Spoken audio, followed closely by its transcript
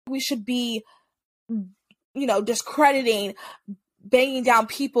we should be, discrediting, banging down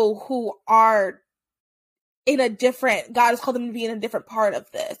people who are God has called them to be in a different part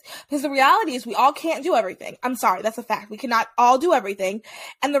of this. Because the reality is we all can't do everything. I'm sorry, that's a fact. We cannot all do everything.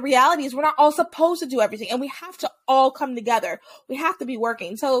 And the reality is we're not all supposed to do everything. And we have to all come together. We have to be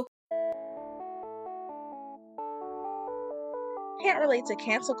working. So, can't relate to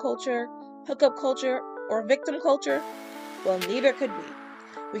cancel culture, hookup culture, or victim culture? Well, neither could we.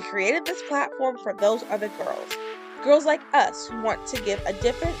 We created this platform for those other girls. Girls like us who want to give a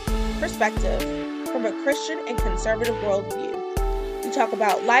different perspective from a Christian and conservative worldview. We talk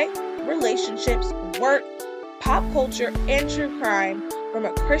about life, relationships, work, pop culture, and true crime from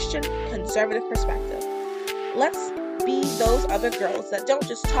a Christian conservative perspective. Let's be those other girls that don't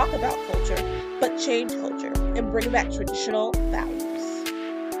just talk about culture, but change culture and bring back traditional values.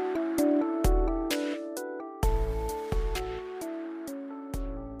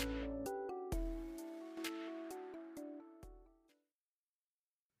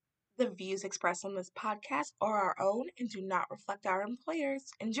 The views expressed on this podcast are our own and do not reflect our employers.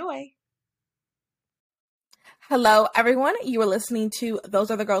 Enjoy. Hello, everyone. You are listening to Those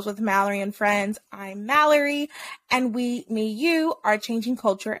Other Girls with Mallory and Friends. I'm Mallory, and you, are changing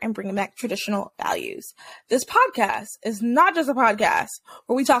culture and bringing back traditional values. This podcast is not just a podcast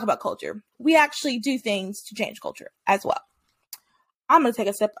where we talk about culture. We actually do things to change culture as well. I'm going to take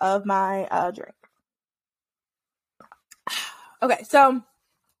a sip of my drink. Okay, so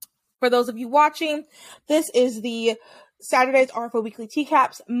for those of you watching, this is the Saturdays Are for Weekly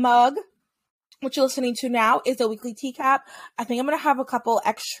Teacaps mug. What you're listening to now is a weekly teacap. I think I'm going to have a couple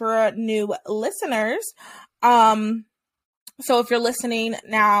extra new listeners. So if you're listening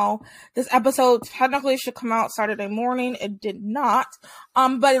now, this episode technically should come out Saturday morning. It did not,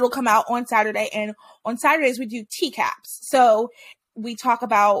 but it'll come out on Saturday. And on Saturdays, we do teacaps. So we talk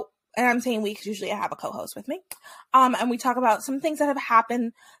about, and I'm saying we because usually I have a co-host with me. And we talk about some things that have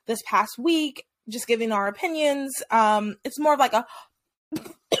happened this past week, just giving our opinions. It's more of like a,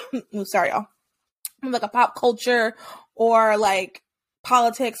 sorry, y'all, like a pop culture or like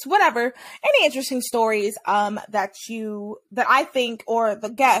politics, whatever, any interesting stories, that I think, or the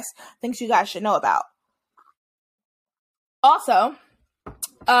guest thinks you guys should know about. Also,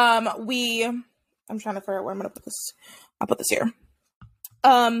 I'm trying to figure out where I'm going to put this. I'll put this here.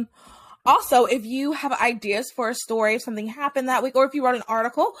 Also, if you have ideas for a story, if something happened that week, or if you wrote an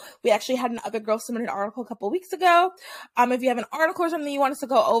article, we actually had an Other Girl submit an article a couple of weeks ago. If you have an article or something you want us to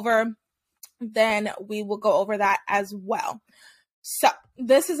go over, then we will go over that as well. So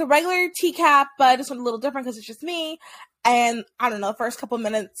this is a regular teacap, but this one's a little different because it's just me. And I don't know, the first couple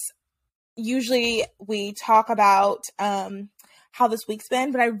minutes, usually we talk about how this week's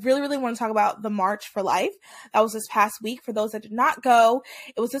been, but I really, really want to talk about the March for Life. That was this past week. For those that did not go,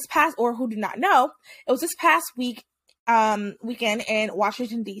 it was this past, or who do not know, it was this past week, weekend in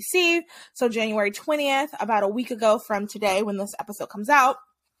Washington, D.C. So January 20th, about a week ago from today when this episode comes out.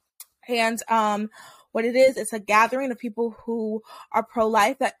 And what it is, it's a gathering of people who are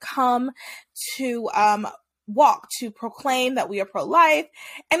pro-life that come to walk to proclaim that we are pro-life.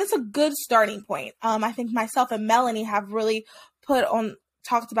 And it's a good starting point. I think myself and Melanie have really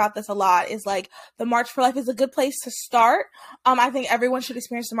talked about this a lot, is like the March for Life is a good place to start. I think everyone should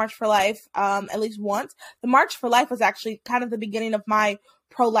experience the March for Life at least once. The March for Life was actually kind of the beginning of my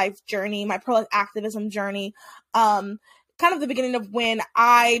pro-life journey, my pro-life activism journey. Kind of the beginning of when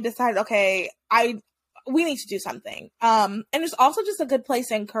I decided, okay, we need to do something. And it's also just a good place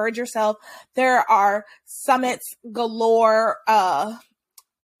to encourage yourself. There are summits galore,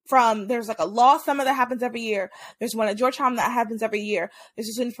 there's like a law summit that happens every year. There's one at Georgetown that happens every year. There's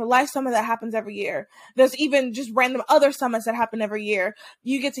a Student for Life summit that happens every year. There's even just random other summits that happen every year.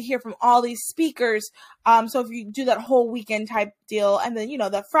 You get to hear from all these speakers. So if you do that whole weekend type deal, and then,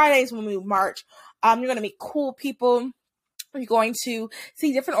 the Fridays when we march, you're going to meet cool people. You're going to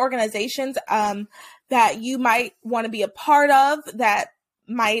see different organizations, that you might want to be a part of, that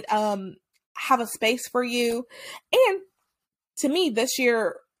might, have a space for you. And to me, this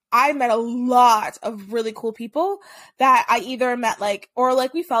year, I met a lot of really cool people that I either met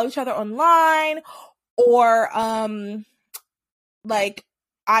we follow each other online, or I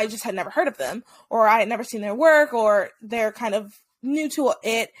just had never heard of them, or I had never seen their work, or they're kind of new to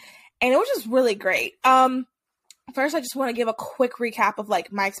it. And it was just really great. First, I just want to give a quick recap of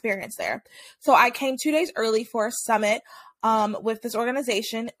my experience there. So I came 2 days early for a summit with this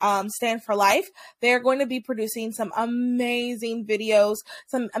organization, Stand for Life. They're going to be producing some amazing videos,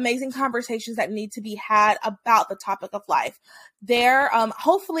 some amazing conversations that need to be had about the topic of life. there.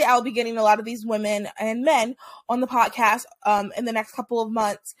 Hopefully I'll be getting a lot of these women and men on the podcast in the next couple of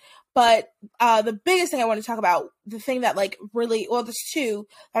months. But the biggest thing I want to talk about, the thing that like really, well, there's two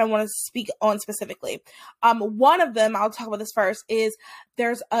that I want to speak on specifically. One of them, I'll talk about this first, is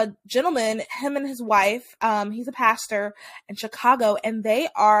there's a gentleman, him and his wife, he's a pastor in Chicago, and they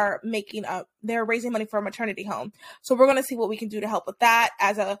are they're raising money for a maternity home. So we're going to see what we can do to help with that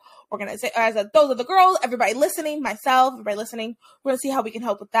as a organization, those are the girls, everybody listening, myself, everybody listening, we're going to see how we can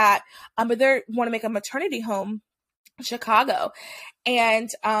help with that. But they want to make a maternity home in Chicago. And,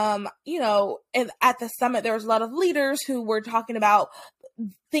 and at the summit, there was a lot of leaders who were talking about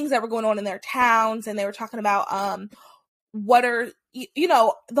things that were going on in their towns. And they were talking about, the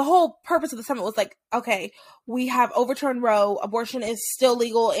whole purpose of the summit was like, okay, we have overturned Roe. Abortion is still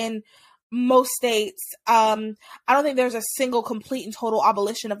legal in most states. I don't think there's a single complete and total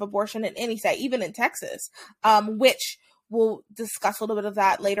abolition of abortion in any state, even in Texas, which we'll discuss a little bit of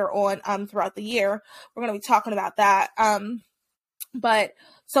that later on throughout the year. We're going to be talking about that. But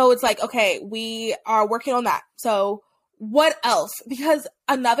so it's like, okay, we are working on that. So what else? Because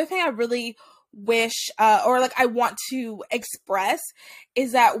another thing I really wish, I want to express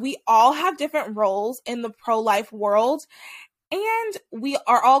is that we all have different roles in the pro-life world, and we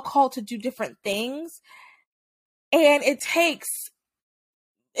are all called to do different things. And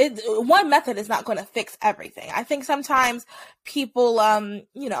one method is not going to fix everything. I think sometimes people,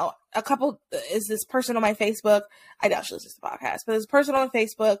 is this person on my Facebook, I doubt she listens to the podcast, but there's a person on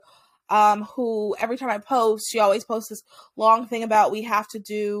Facebook, who every time I post, she always posts this long thing about we have to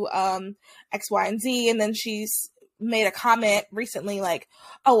do, X, Y, and Z. And then she's made a comment recently like,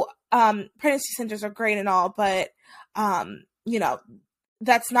 pregnancy centers are great and all, but,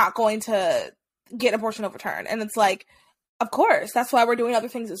 that's not going to get abortion overturned. And it's like, of course, that's why we're doing other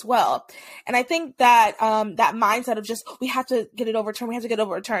things as well. And I think that that mindset of just, we have to get it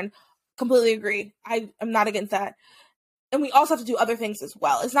overturned, completely agree. I am not against that. And we also have to do other things as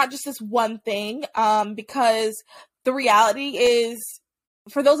well. It's not just this one thing, because the reality is,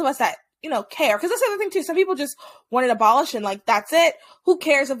 for those of us that, care, because that's the other thing too. Some people just want it abolished and like, that's it. Who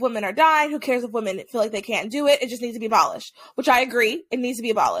cares if women are dying? Who cares if women feel like they can't do it? It just needs to be abolished, which I agree. It needs to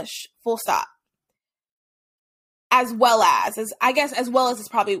be abolished. Full stop. As well as is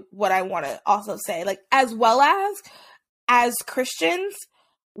probably what I want to also say. Like, as well as Christians,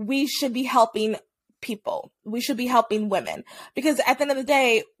 we should be helping people. We should be helping women. Because at the end of the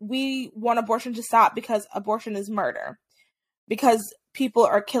day, we want abortion to stop because abortion is murder. Because people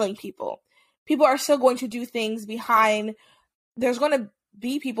are killing people. People are still going to do things there's going to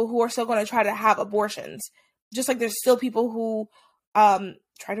be people who are still going to try to have abortions. Just like there's still people who,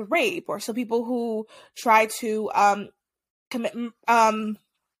 try to rape, or some people who try to commit,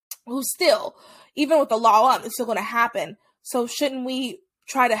 who still, even with the law on, it's still going to happen. So shouldn't we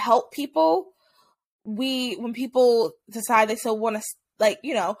try to help people? When people decide they still want to,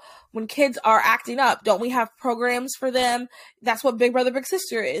 when kids are acting up, don't we have programs for them? That's what Big Brother, Big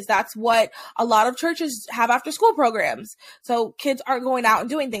Sister is. That's what a lot of churches have after school programs. So kids aren't going out and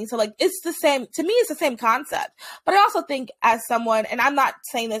doing things. So like, it's the same, to me, it's the same concept. But I also think as someone, and I'm not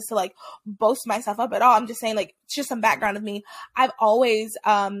saying this to like boast myself up at all. I'm just saying like, it's just some background of me. I've always,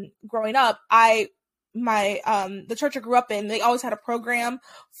 growing up, the church I grew up in, they always had a program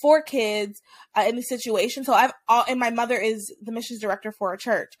for kids in the situation. So and my mother is the missions director for a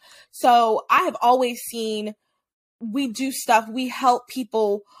church. So I have always seen, we do stuff, we help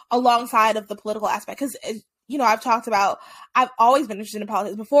people alongside of the political aspect. Cause I've always been interested in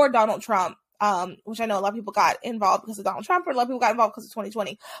politics before Donald Trump, which I know a lot of people got involved because of Donald Trump, or a lot of people got involved because of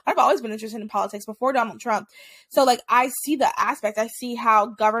 2020. But I've always been interested in politics before Donald Trump. So like, I see the aspect, I see how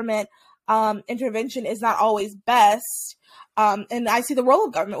government intervention is not always best. And I see the role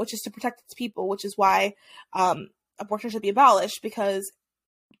of government, which is to protect its people, which is why abortion should be abolished, because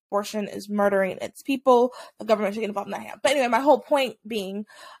abortion is murdering its people. The government should get involved in that. But anyway, my whole point being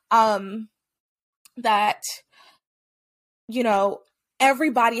that,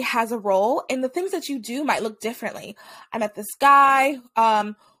 everybody has a role, and the things that you do might look differently. I met this guy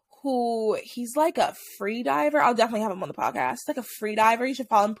who, he's like a free diver. I'll definitely have him on the podcast. He's like a free diver. You should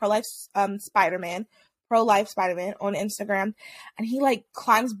follow him, pro-life Spider-Man on Instagram. And he like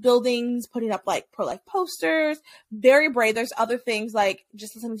climbs buildings, putting up like pro-life posters. Very brave. There's other things like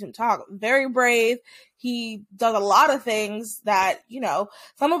just listening to him talk. Very brave. He does a lot of things that,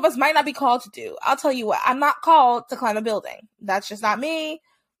 some of us might not be called to do. I'll tell you what, I'm not called to climb a building. That's just not me.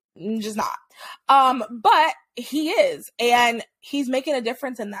 Just not. But he is, and he's making a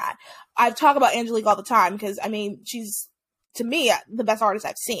difference in that. I talk about Angelique all the time because she's to me, the best artist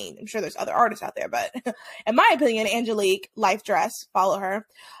I've seen. I'm sure there's other artists out there, but in my opinion, Angelique, Life Dress, follow her.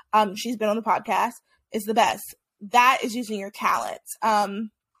 She's been on the podcast, is the best. That is using your talents.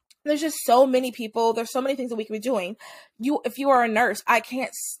 There's just so many people. There's so many things that we could be doing. If you are a nurse, I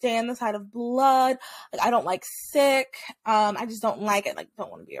can't stand the sight of blood. Like, I don't like sick. I just don't like it. Like,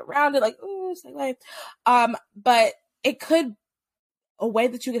 don't want to be around it. Like, ooh, stay away. But it could, a way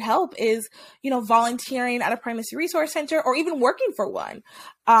that you could help is, volunteering at a pregnancy resource center or even working for one.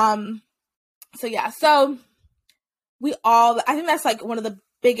 So I think that's like one of the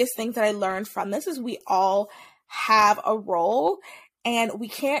biggest things that I learned from this is we all have a role. And we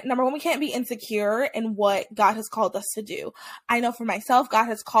can't be insecure in what God has called us to do. I know for myself, God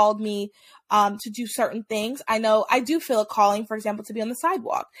has called me to do certain things. I know I do feel a calling, for example, to be on the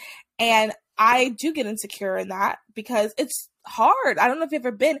sidewalk. And I do get insecure in that because it's hard. I don't know if you've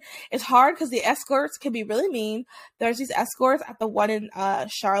ever been. It's hard because the escorts can be really mean. There's these escorts at the one in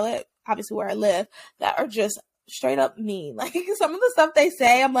Charlotte, obviously where I live, that are just straight up mean. Like, some of the stuff they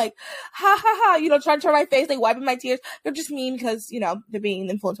say, I'm like, ha ha ha, trying to turn my face, like wiping my tears. They're just mean because, they're being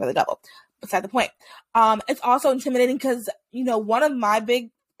influenced by the devil. Beside the point. It's also intimidating because, one of my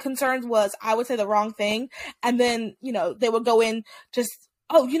big concerns was I would say the wrong thing. And then, they would go in just,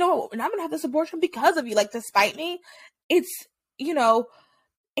 oh, and I'm going to have this abortion because of you, like, to spite me. It's,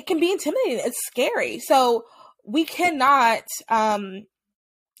 it can be intimidating. It's scary. So we cannot,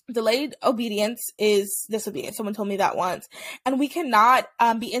 delayed obedience is disobedience. Someone told me that once. And we cannot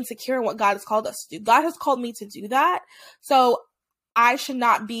be insecure in what God has called us to do. God has called me to do that. So I should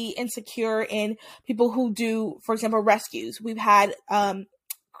not be insecure in people who do, for example, rescues. We've had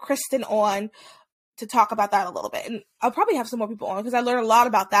Kristen on to talk about that a little bit. And I'll probably have some more people on because I learned a lot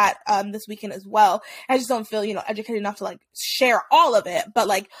about that this weekend as well. I just don't feel, educated enough to like share all of it. But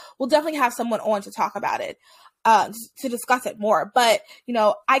like, we'll definitely have someone on to talk about it. To discuss it more, but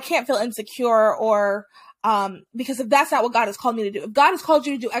I can't feel insecure or because if that's not what God has called me to do, if God has called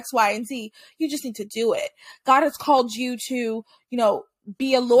you to do X, Y, and Z, you just need to do it. God has called you to,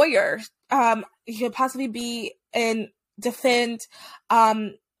 be a lawyer. You could possibly be and defend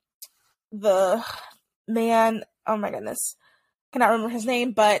the man. Oh my goodness, cannot remember his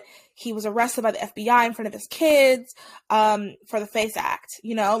name, but he was arrested by the FBI in front of his kids for the FACE Act.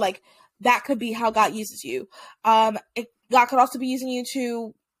 Like. That could be how God uses you. God could also be using you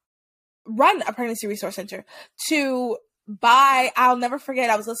to run a pregnancy resource center, to buy. I'll never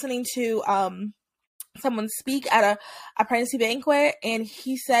forget, I was listening to someone speak at a pregnancy banquet, and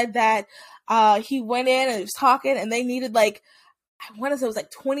he said that he went in and he was talking, and they needed like, I want to say it was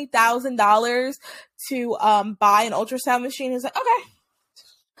like $20,000 to buy an ultrasound machine. He was like, okay,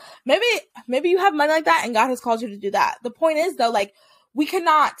 maybe you have money like that, and God has called you to do that. The point is, though, like, we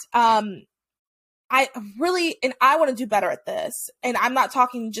cannot, I want to do better at this. And I'm not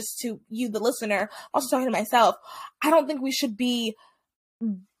talking just to you, the listener, I'm also talking to myself. I don't think we should be,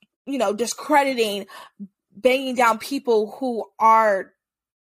 discrediting, banging down people who are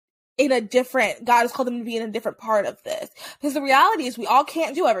God has called them to be in a different part of this. Because the reality is we all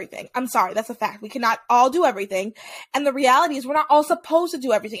can't do everything. I'm sorry, that's a fact. We cannot all do everything. And the reality is we're not all supposed to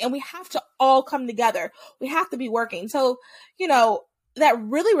do everything. And we have to all come together. We have to be working. So, that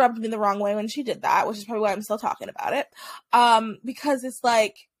really rubbed me the wrong way when she did that, which is probably why I'm still talking about it. Because it's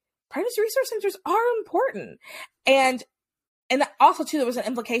like, pregnancy resource centers are important. And also too, there was an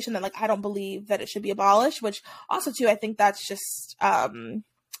implication that like, I don't believe that it should be abolished, which also too, I think that's just, I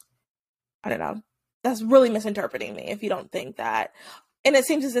don't know. That's really misinterpreting me if you don't think that. And it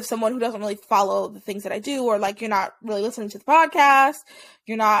seems as if someone who doesn't really follow the things that I do, or like, you're not really listening to the podcast,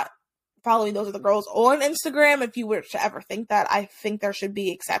 you're not following Those Are the Girls on Instagram, if you were to ever think that. I think there should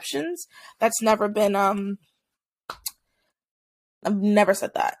be exceptions. That's never been, I've never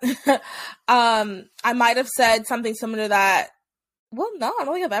said that. I might have said something similar to that. Well, no, I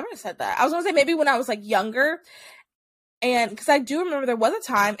don't think I've ever said that. I was going to say maybe when I was like younger, and because I do remember there was a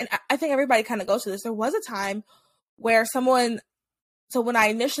time, and I think everybody kind of goes through this, there was a time where so when I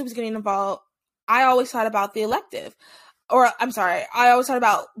initially was getting involved, I always thought about the elective. Or, I'm sorry, I always thought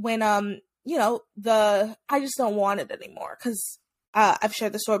about when, I just don't want it anymore. Because I've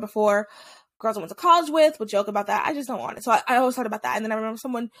shared the story before. Girls I went to college with would joke about that. I just don't want it. So I always thought about that. And then I remember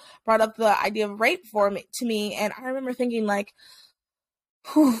someone brought up the idea of rape to me. And I remember thinking like,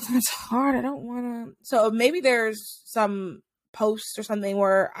 whew, that's hard. I don't want to. So maybe there's some post or something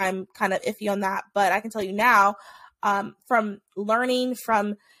where I'm kind of iffy on that. But I can tell you now, from learning,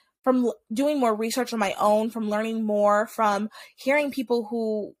 from doing more research on my own, from learning more, from hearing people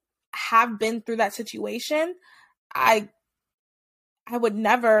who have been through that situation, I I would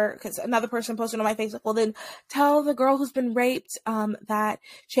never, because another person posted on my Facebook, well, then tell the girl who's been raped that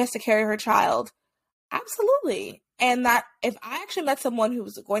she has to carry her child. Absolutely. And that if I actually met someone who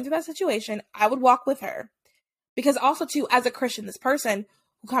was going through that situation, I would walk with her. Because also, too, as a Christian, this person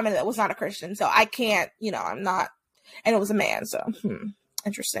who commented that was not a Christian. So I can't, I'm not, and it was a man. So,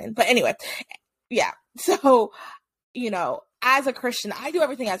 interesting. But anyway, yeah. So, as a Christian, I do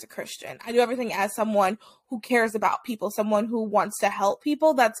everything as a Christian. I do everything as someone who cares about people, someone who wants to help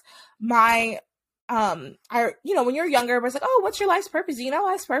people. That's my, when you're younger, everybody's like, oh, what's your life's purpose? Do you know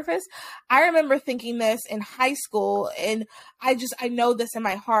life's purpose? I remember thinking this in high school, and I know this in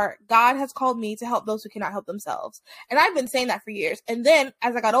my heart. God has called me to help those who cannot help themselves. And I've been saying that for years. And then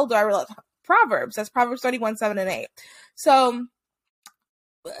as I got older, I realized Proverbs, that's Proverbs 31, 7 and 8. So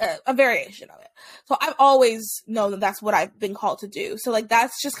a variation of it. So I've always known that that's what I've been called to do. So like,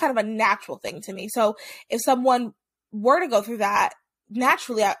 that's just kind of a natural thing to me. So if someone were to go through that,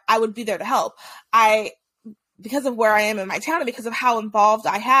 naturally I would be there to help. Because of where I am in my town and because of how involved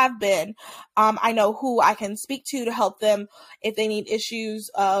I have been, I know who I can speak to help them if they need issues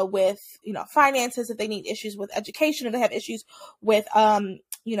with, finances, if they need issues with education, if they have issues with,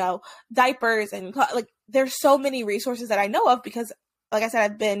 diapers, and like, there's so many resources that I know of because, like I said,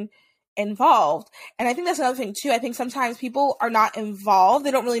 I've been involved. And I think that's another thing too. I think sometimes people are not involved.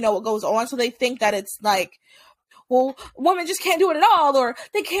 They don't really know what goes on. So they think that it's like, well, women just can't do it at all, or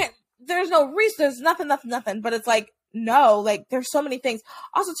they can't, there's no reason, there's nothing. But it's like, no, like there's so many things.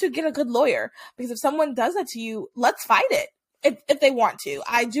 Also to get a good lawyer, because if someone does that to you, let's fight it if they want to.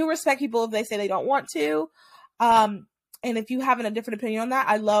 I do respect people if they say they don't want to. And if you have a different opinion on that,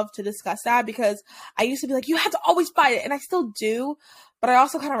 I love to discuss that, because I used to be like, you have to always fight it. And I still do, but I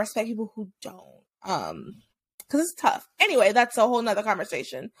also kind of respect people who don't. Cause it's tough. Anyway, that's a whole nother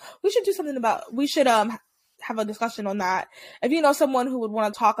conversation. We should have a discussion on that. If you know someone who would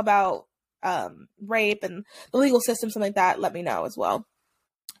want to talk about, rape and the legal system, something like that, let me know as well.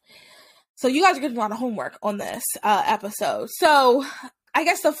 So you guys are getting a lot of homework on this, episode. So I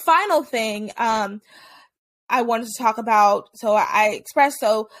guess the final thing, I wanted to talk about, so I expressed,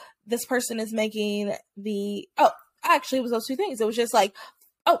 so this person is making actually it was those two things. It was just like,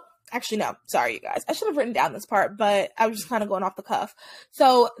 actually, no, sorry, you guys. I should have written down this part, but I was just kind of going off the cuff.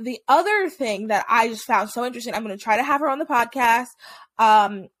 So the other thing that I just found so interesting, I'm going to try to have her on the podcast.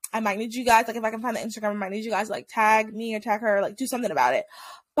 I might need you guys, like if I can find the Instagram, I might need you guys like tag me or tag her, like do something about it.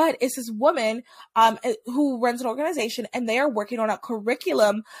 But it's this woman who runs an organization, and they are working on a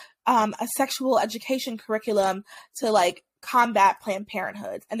curriculum, a sexual education curriculum to like combat Planned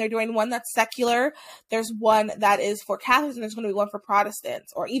Parenthood. And they're doing one that's secular. There's one that is for Catholics, and there's going to be one for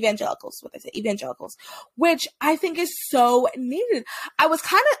Protestants or evangelicals, what they say, evangelicals, which I think is so needed. I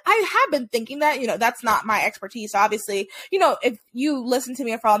have been thinking that, that's not my expertise. Obviously, if you listen to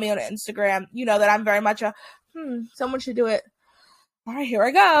me or follow me on Instagram, you know that I'm very much someone should do it. All right, here I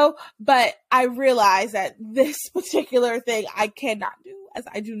go. But I realize that this particular thing I cannot do, as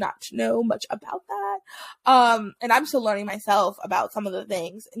I do not know much about that. And I'm still learning myself about some of the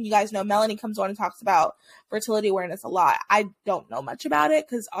things. And you guys know Melanie comes on and talks about fertility awareness a lot. I don't know much about it,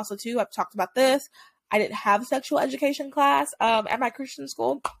 because also too, I've talked about this. I didn't have a sexual education class at my Christian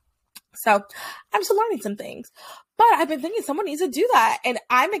school. So I'm still learning some things. But I've been thinking someone needs to do that. And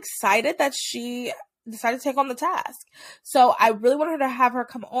I'm excited that she decided to take on the task. So I really want her to have her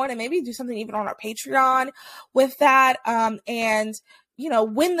come on and maybe do something even on our Patreon with that. And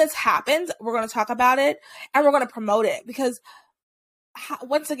when this happens, we're going to talk about it and we're going to promote it, because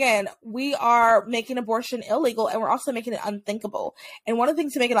once again, we are making abortion illegal, and we're also making it unthinkable. And one of the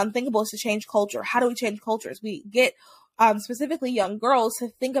things to make it unthinkable is to change culture. How do we change cultures? We get specifically young girls to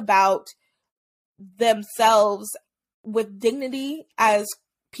think about themselves with dignity as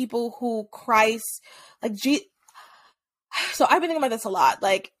people who Christ, so I've been thinking about this a lot,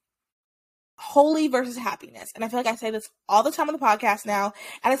 like holy versus happiness. And I feel like I say this all the time on the podcast now,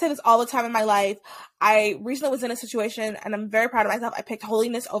 and I say this all the time in my life. I recently was in a situation, and I'm very proud of myself. I picked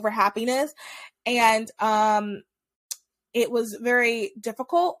holiness over happiness, and it was very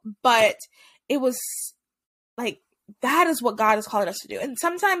difficult, but it was like, that is what God is calling us to do. And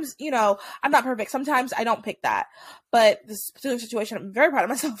sometimes, I'm not perfect. Sometimes I don't pick that. But this particular situation, I'm very proud of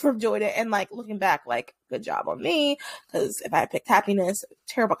myself for doing it. And like looking back, like, good job on me. Because if I had picked happiness,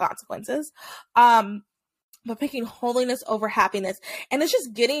 terrible consequences. But picking holiness over happiness. And it's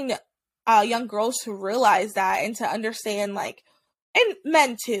just getting young girls to realize that and to understand, like, and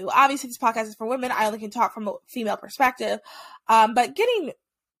men too. Obviously, this podcast is for women. I only can talk from a female perspective. But getting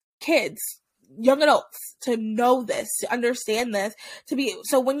kids, young adults to know this, to understand this,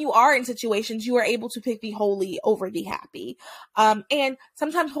 so when you are in situations, you are able to pick the holy over the happy. And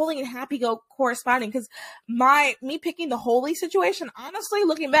sometimes holy and happy go corresponding, because me picking the holy situation, honestly,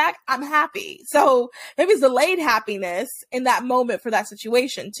 looking back, I'm happy. So maybe it's delayed happiness in that moment for that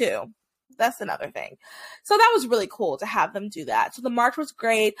situation too. That's another thing. So that was really cool to have them do that. So the march was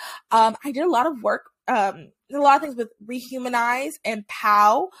great. I did a lot of work, a lot of things with Rehumanize and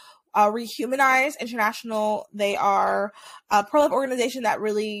POW. Rehumanize International, they are a pro-life organization that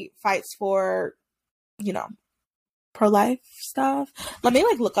really fights for, pro-life stuff. Let me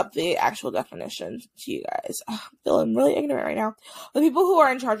look up the actual definition to you guys. I'm feeling really ignorant right now. The people who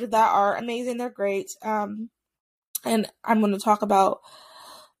are in charge of that are amazing. They're great. And I'm going to talk about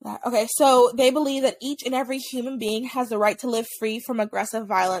that. Okay, so they believe that each and every human being has the right to live free from aggressive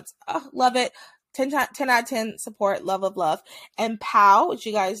violence. Love it. 10 out of 10 support, love. And POW, which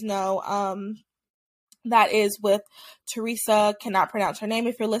you guys know, that is with Teresa, cannot pronounce her name.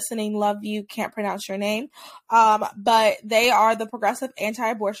 If you're listening, love you, can't pronounce your name. But they are the Progressive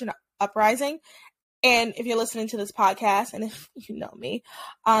Anti-Abortion Uprising. And if you're listening to this podcast, and if you know me,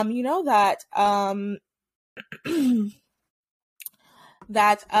 you know that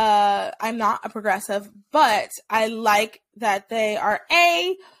that I'm not a progressive, but I like that they are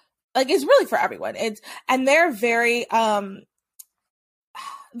it's really for everyone. And they're very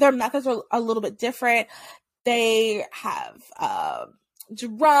their methods are a little bit different. They have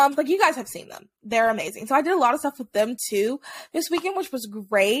drums, you guys have seen them. They're amazing. So I did a lot of stuff with them too this weekend, which was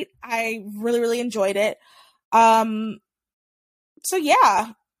great. I really, really enjoyed it. So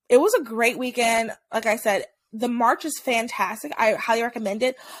yeah, it was a great weekend. Like I said, the march is fantastic. I highly recommend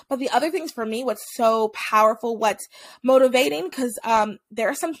it. But the other things for me, what's so powerful, what's motivating, because there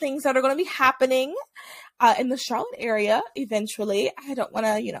are some things that are going to be happening in the Charlotte area eventually. I don't want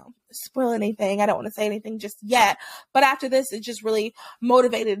to, spoil anything. I don't want to say anything just yet. But after this, it just really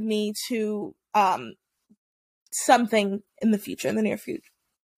motivated me to something in the future, in the near future,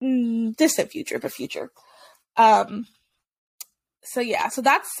 distant future, but future. So yeah, so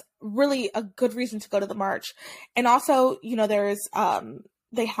that's really a good reason to go to the march. And also, there's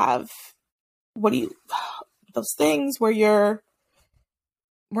they have those things where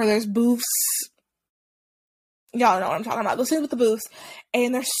there's booths. Y'all know what I'm talking about. Those things with the booths.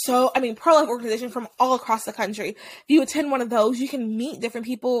 And they're pro-life organizations from all across the country. If you attend one of those, you can meet different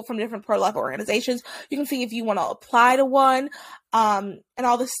people from different pro-life organizations. You can see if you want to apply to one, and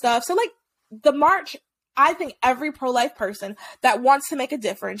all this stuff. So the march, I think every pro-life person that wants to make a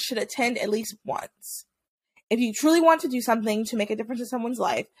difference should attend at least once. If you truly want to do something to make a difference in someone's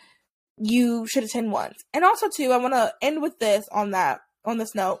life, you should attend once. And also too, I want to end with this on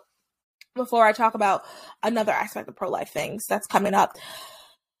this note, before I talk about another aspect of pro-life things that's coming up.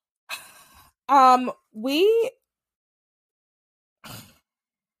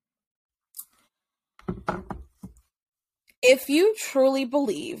 If you truly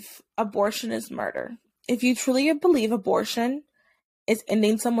believe abortion is murder, if you truly believe abortion is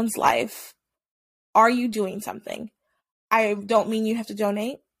ending someone's life, are you doing something? I don't mean you have to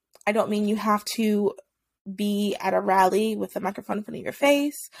donate. I don't mean you have to be at a rally with a microphone in front of your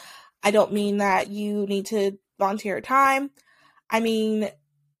face. I don't mean that you need to volunteer your time. I mean,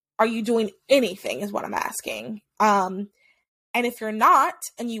 are you doing anything is what I'm asking. And if you're not,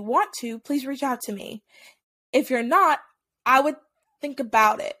 and you want to, please reach out to me. If you're not, I would think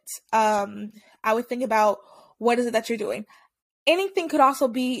about it. I would think about what is it that you're doing. Anything could also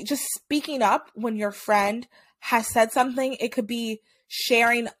be just speaking up when your friend has said something. It could be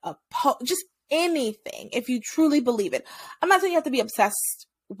sharing a post, just anything. If you truly believe it, I'm not saying you have to be obsessed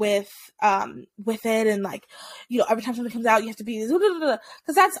with it and every time something comes out you have to be, because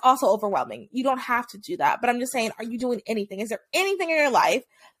that's also overwhelming. You don't have to do that, but I'm just saying, are you doing anything? Is there anything in your life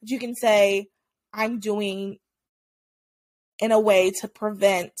that you can say I'm doing in a way to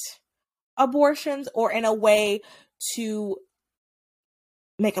prevent abortions, or in a way to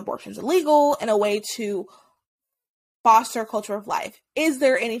make abortions illegal, in a way to foster a culture of life? Is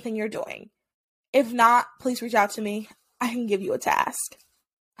there anything you're doing? If not, please reach out to me. I can give you a task.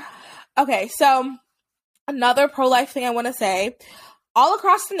 Okay, so another pro-life thing I want to say, all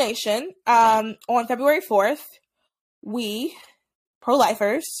across the nation, on February 4th, we,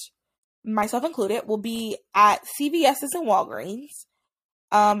 pro-lifers, myself included, will be at CVS's and Walgreens,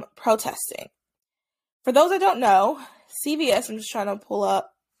 protesting. For those that don't know, CVS, I'm just trying to pull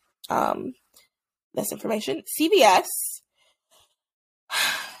up this information. CVS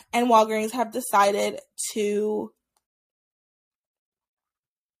and Walgreens have decided to...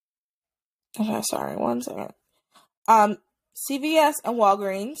 Okay, sorry, one second. CVS and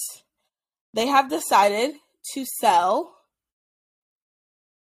Walgreens they have decided to sell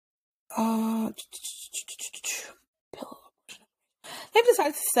they've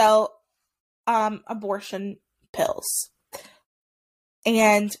decided to sell abortion pills.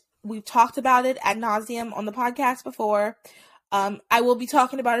 And we've talked about it ad nauseum on the podcast before. I will be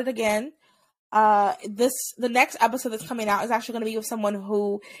talking about it again. The next episode that's coming out is actually going to be with someone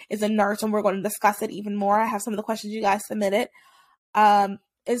who is a nurse, and we're going to discuss it even more. I have some of the questions you guys submitted.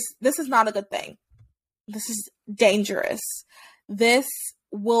 This is not a good thing. This is dangerous. This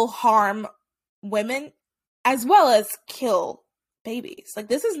will harm women as well as kill babies. Like,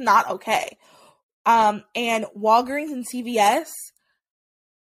 this is not okay. And Walgreens and CVS,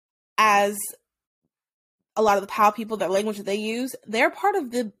 as a lot of the POW people, their language that they use, they're part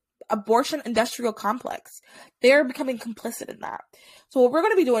of the abortion industrial complex. They're becoming complicit in that. So what we're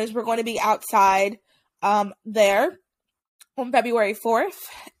going to be doing is we're going to be outside there on February 4th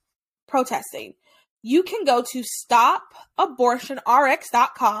protesting. You can go to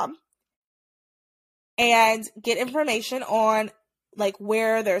stopabortionrx.com and get information on like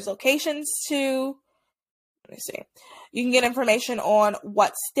where there's locations to. Let me see. You can get information on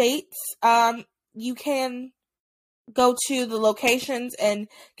what states you can go to, the locations, and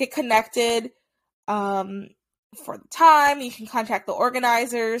get connected for the time. You can contact the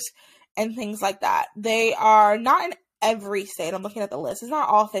organizers and things like that. They are not in every state. I'm looking at the list. It's not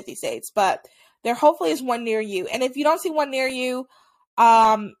all 50 states, but there hopefully is one near you. And if you don't see one near you,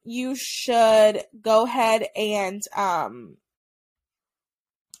 you should go ahead and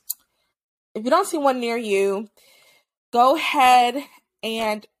if you don't see one near you, go ahead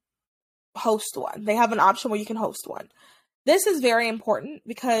and host one. They have an option where you can host one. This is very important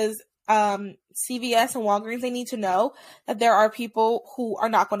because CVS and Walgreens, they need to know that there are people who are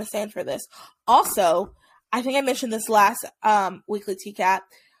not going to stand for this. Also, I think I mentioned this last weekly TCAT.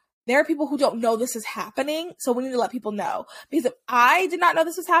 There are people who don't know this is happening, so we need to let people know. Because if I did not know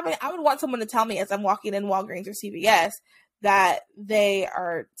this was happening, I would want someone to tell me as I'm walking in Walgreens or CVS that they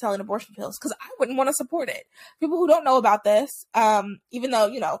are selling abortion pills, because I wouldn't want to support it. People who don't know about this, even though,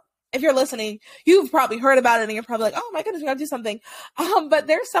 you know, if you're listening, you've probably heard about it and you're probably like, oh my goodness, we gotta do something. But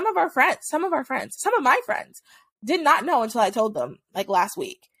there's some of my friends did not know until I told them, like, last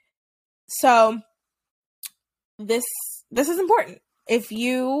week. So this is important. If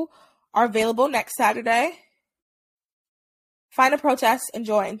you are available next Saturday, find a protest and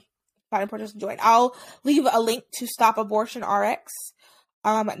join. I'll leave a link to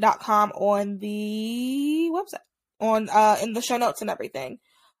stopabortionrx.com on the website, in the show notes and everything.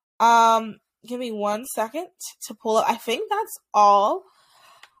 Give me 1 second to pull up. I think that's all.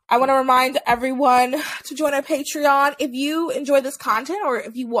 I want to remind everyone to join our Patreon. If you enjoy this content, or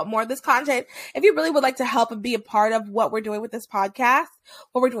if you want more of this content, if you really would like to help and be a part of what we're doing with this podcast,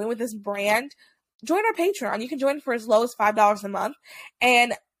 what we're doing with this brand, join our Patreon. You can join for as low as $5 a month.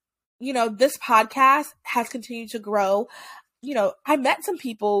 And, you know, this podcast has continued to grow. You know, I met some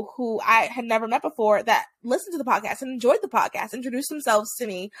people who I had never met before that listened to the podcast and enjoyed the podcast, introduced themselves to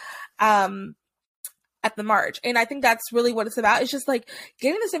me at the march. And I think that's really what it's about. It's just like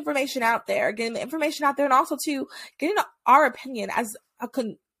getting this information out there, and also to getting our opinion as a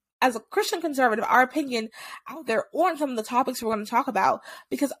Christian conservative, our opinion out there on some of the topics we're going to talk about,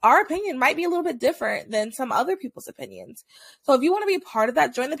 because our opinion might be a little bit different than some other people's opinions. So if you want to be a part of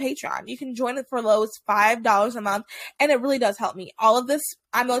that, join the Patreon. You can join it for low as $5 a month, and it really does help me. All of this,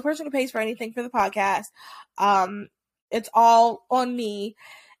 I'm the only person who pays for anything for the podcast. It's all on me.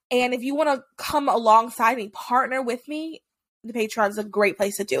 And if you want to come alongside me, partner with me, the Patreon is a great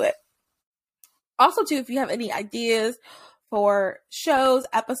place to do it. Also, too, if you have any ideas for shows,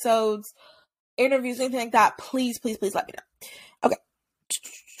 episodes, interviews, anything like that, please let me know. Okay.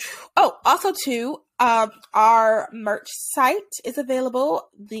 Oh, also too, our merch site is available.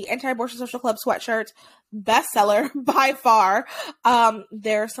 The Anti-Abortion Social Club sweatshirt, bestseller by far.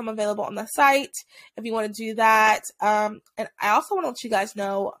 There's some available on the site if you want to do that. And I also want to let you guys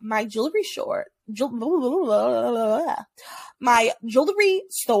know my jewelry store, The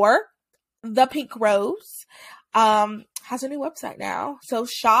Pink Rose, has a new website now. So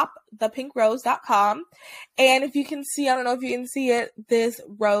shop thepinkrose.com. And if you can see, I don't know if you can see it, this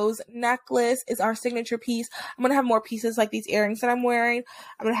rose necklace is our signature piece. I'm going to have more pieces like these earrings that I'm wearing.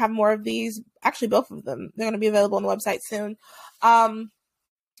 I'm going to have more of these. Actually, both of them. They're going to be available on the website soon.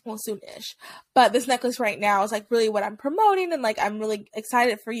 Well, soon-ish. But this necklace right now is like really what I'm promoting, and like I'm really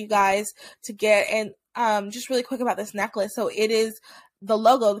excited for you guys to get. And just really quick about this necklace. So it is the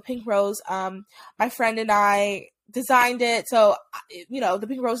logo, the Pink Rose. My friend and I designed it. So, you know, the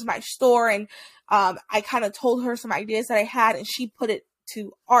Pink Rose is my store, and I kind of told her some ideas that I had, and she put it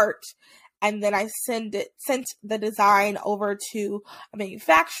to art. and then I sent the design over to a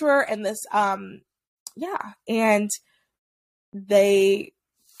manufacturer, and this and they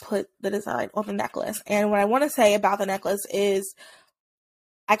put the design on the necklace. And what I want to say about the necklace is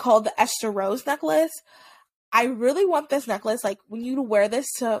I call it the Esther Rose necklace. I really want this necklace, like, when you wear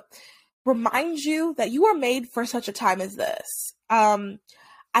this, to remind you that you are made for such a time as this.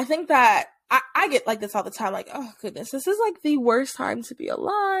 I think that I get like this all the time, like, oh goodness, this is like the worst time to be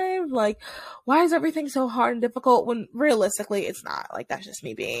alive. Like, why is everything so hard and difficult, when realistically it's not. Like, that's just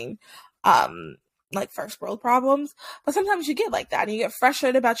me being like first world problems. But sometimes you get like that and you get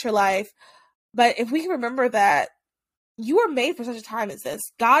frustrated about your life. But if we can remember that you are made for such a time as this,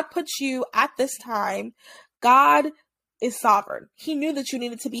 God puts you at this time. God is sovereign. He knew that you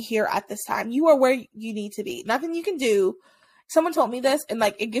needed to be here at this time. You are where you need to be. Nothing you can do. Someone told me this, and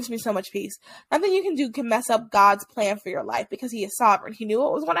like, it gives me so much peace. Nothing you can do can mess up God's plan for your life, because he is sovereign. He knew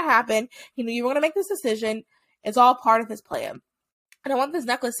what was going to happen. He knew you were going to make this decision. It's all part of his plan. And I want this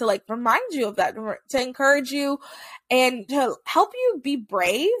necklace to like remind you of that, to encourage you and to help you be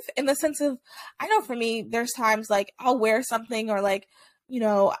brave, in the sense of, I know for me, there's times like I'll wear something, or like,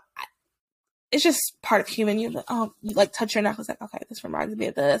 it's just part of human. You like touch your necklace, like, okay, this reminds me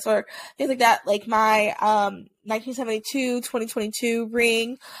of this, or things like that. Like my 1972 2022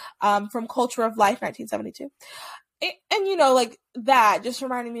 ring from Culture of Life 1972, and like that just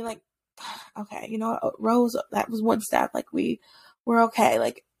reminded me, like, okay, Rose, that was one step. Like, we're okay.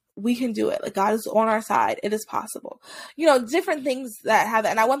 Like, we can do it. Like, God is on our side. It is possible. Different things that have that.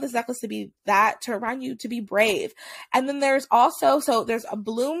 And I want this necklace to be that, to remind you to be brave. And then there's also, so there's a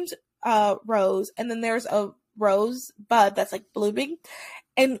bloomed rose, and then there's a rose bud that's like blooming.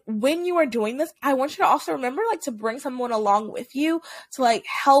 And when you are doing this, I want you to also remember, like, to bring someone along with you to like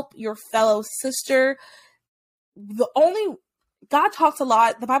help your fellow sister. God talks a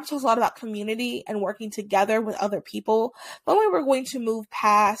lot, the Bible talks a lot about community and working together with other people. The only way we're going to move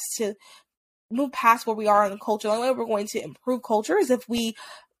past where we are in the culture, the only way we're going to improve culture, is if we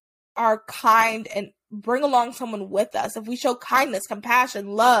are kind and bring along someone with us. If we show kindness, compassion,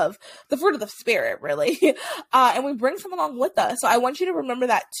 love, the fruit of the spirit, really, and we bring someone along with us. So I want you to remember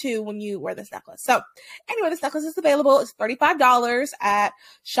that too when you wear this necklace. So anyway, this necklace is available. It's $35 at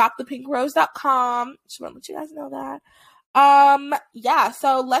shopthepinkrose.com. Just want to let you guys know that.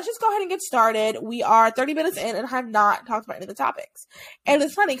 So let's just go ahead and get started. We are 30 minutes in and have not talked about any of the topics. And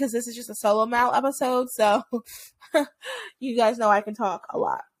it's funny because this is just a solo Mal episode, so you guys know I can talk a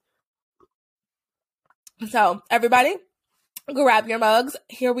lot. So everybody, grab your mugs.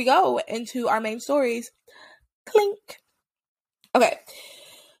 Here we go into our main stories. Clink. Okay.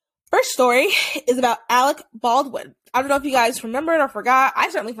 First story is about Alec Baldwin. I don't know if you guys remembered or forgot. I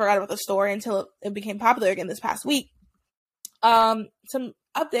certainly forgot about the story until it became popular again this past week. Some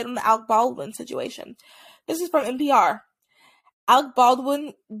update on the Alec Baldwin situation. This is from NPR. Alec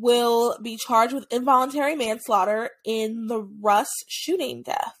Baldwin will be charged with involuntary manslaughter in the Russ shooting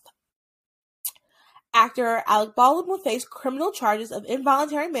death. Actor Alec Baldwin will face criminal charges of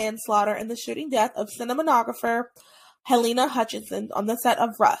involuntary manslaughter in the shooting death of cinematographer Halyna Hutchison on the set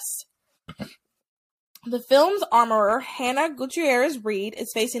of Rust. The film's armorer, Hannah Gutierrez-Reed, is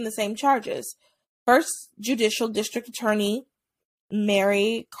facing the same charges. First Judicial District Attorney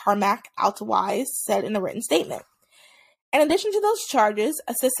Mary Carmack Altawise said in a written statement. In addition to those charges,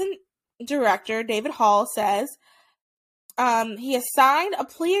 Assistant Director David Hall says he has signed a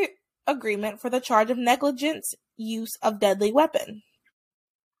plea agreement for the charge of negligent use of deadly weapon.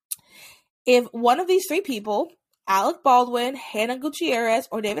 If one of these three people, Alec Baldwin, Hannah Gutierrez,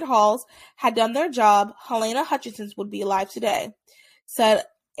 or David Halls, had done their job, Halyna Hutchison would be alive today, said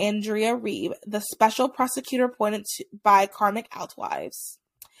Andrea Reeve, the special prosecutor appointed by Carmack Altawise.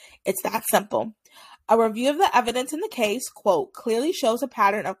 It's that simple. A review of the evidence in the case, quote, clearly shows a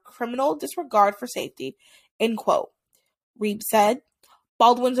pattern of criminal disregard for safety, end quote. Reeve said.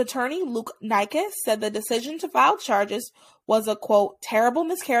 Baldwin's attorney, Luke Nykus, said the decision to file charges was a, quote, terrible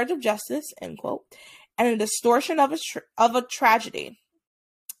miscarriage of justice, end quote, and a distortion of a tragedy.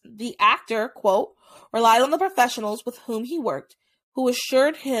 The actor, quote, relied on the professionals with whom he worked, who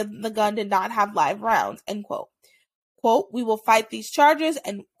assured him the gun did not have live rounds, end quote. Quote, we will fight these charges,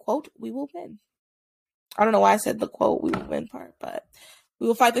 and, quote, we will win. I don't know why I said the, quote, we will win part, but we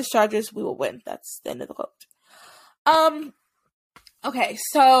will fight these charges, we will win. That's the end of the quote. Okay,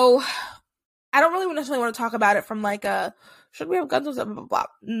 so I don't really necessarily want to talk about it from like should we have guns or blah, blah, blah.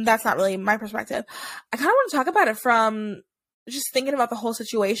 That's not really my perspective. I kind of want to talk about it from just thinking about the whole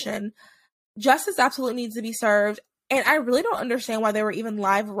situation. Justice absolutely needs to be served. And I really don't understand why there were even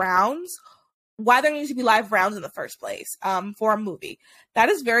live rounds why there needs to be live rounds in the first place for a movie. That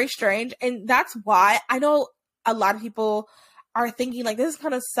is very strange. And that's why I know a lot of people are thinking like, this is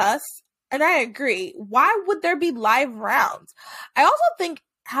kind of sus. And I agree. Why would there be live rounds? I also think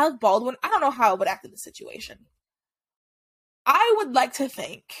Alec Baldwin, I don't know how I would act in this situation. I would like to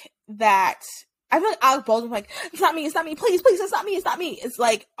think that I feel like Alec Baldwin, like, it's not me, please, it's not me. It's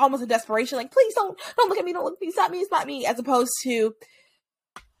like almost a desperation, like, please don't look at me, it's not me, as opposed to,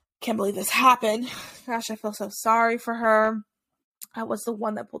 can't believe this happened. Gosh, I feel so sorry for her. I was the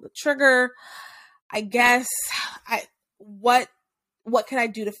one that pulled the trigger. I guess what can I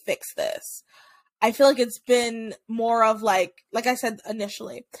do to fix this? I feel like it's been more of like I said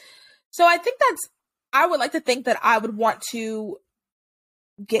initially. So I think I would like to think that I would want to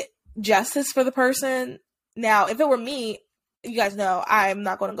get justice for the person. Now, if it were me, you guys know I'm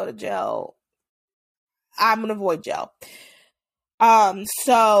not going to go to jail. I'm going to avoid jail.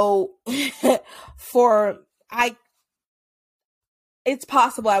 So it's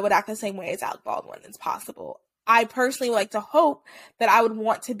possible I would act the same way as Alec Baldwin. It's possible. I personally would like to hope that I would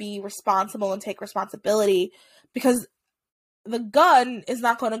want to be responsible and take responsibility, because the gun is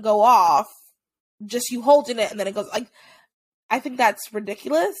not going to go off just you holding it and then it goes, like, I think that's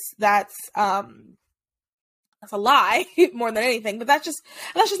ridiculous. That's a lie more than anything, but that's just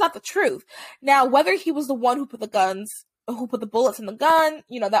not the truth. Now, whether he was the one who put the bullets in the gun,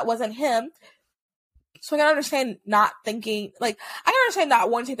 that wasn't him. So I can understand not thinking, like, I can understand not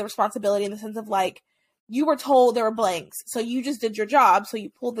wanting to take the responsibility in the sense of, like, you were told there were blanks, so you just did your job, so you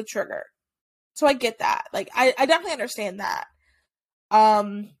pulled the trigger. So I get that. Like, I definitely understand that.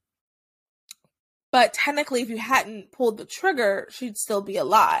 But technically, if you hadn't pulled the trigger, she'd still be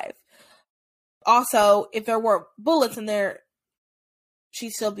alive. Also, if there were bullets in there,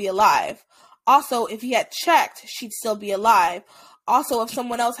 she'd still be alive. Also, if he had checked, she'd still be alive. Also, if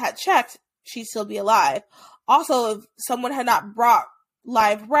someone else had checked, she'd still be alive. Also, if someone had not brought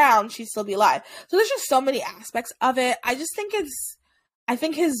live rounds, she'd still be alive. So there's just so many aspects of it. I think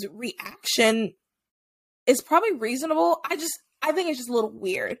his reaction is probably reasonable. I think it's just a little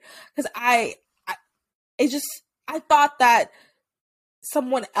weird, because I thought that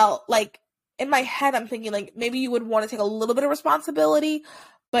someone else, like, in my head, I'm thinking, like, maybe you would want to take a little bit of responsibility,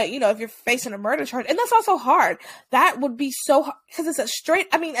 but, if you're facing a murder charge, and that's also hard, that would be so hard, because it's at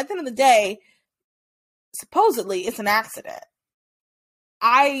the end of the day, supposedly, it's an accident.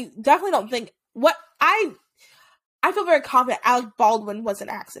 I definitely don't think, I feel very confident Alec Baldwin was an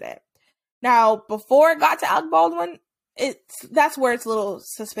accident. Now, before it got to Alec Baldwin, that's where it's a little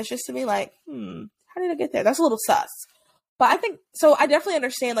suspicious to me, like, how did I get there? That's a little sus. But I definitely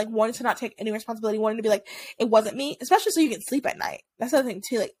understand, like, wanting to not take any responsibility, wanting to be like, it wasn't me, especially so you can sleep at night. That's the other thing,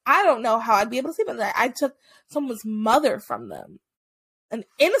 too. Like, I don't know how I'd be able to sleep at night. I took someone's mother from them. An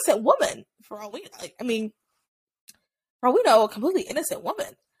innocent woman, for all we know, a completely innocent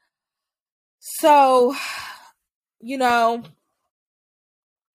woman. So, yeah.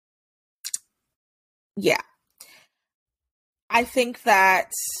 I think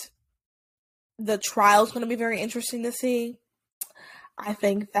that the trial is going to be very interesting to see. I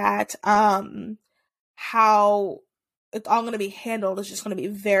think that how it's all going to be handled is just going to be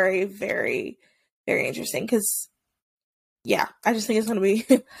very, very, very interesting. Because, yeah, I just think it's going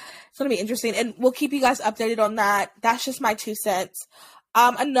to be interesting, and we'll keep you guys updated on that. That's just my 2 cents.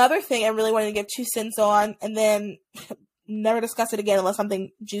 Another thing I really wanted to give 2 cents on, and then never discuss it again unless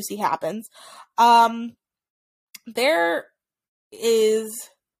something juicy happens. There is,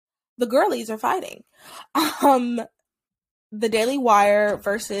 the girlies are fighting. The Daily Wire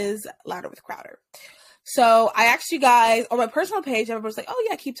versus Louder with Crowder. So I asked you guys on my personal page, everybody's like, oh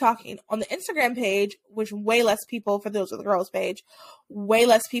yeah, keep talking. On the Instagram page, which way less people, for those of the girls page, way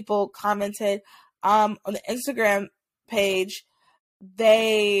less people commented. On the Instagram page,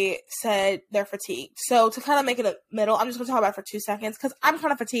 they said they're fatigued. So to kind of make it a middle, I'm just going to talk about it for 2 seconds, because I'm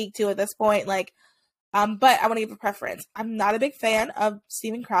kind of fatigued too at this point. Like, but I want to give a preference. I'm not a big fan of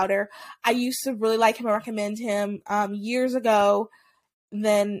Steven Crowder. I used to really like him and recommend him years ago.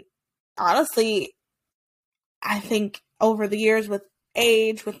 Then, honestly, I think over the years, with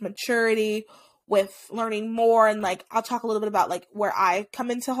age, with maturity, with learning more, and, like, I'll talk a little bit about, like, where I come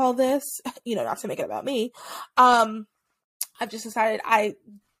into all this, not to make it about me. I've just decided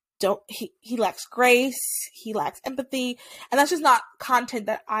he lacks grace, he lacks empathy, and that's just not content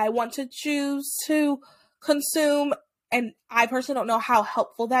that I want to choose to consume, and I personally don't know how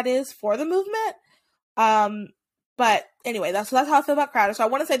helpful that is for the movement. But anyway, that's how I feel about Crowder, so I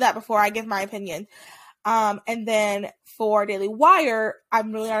want to say that before I give my opinion. And then for Daily Wire,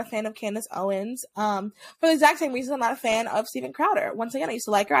 I'm really not a fan of Candace Owens. For the exact same reason I'm not a fan of Steven Crowder. Once again, I used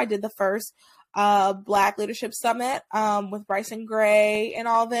to like her. I did the first Black Leadership Summit with Bryson Gray and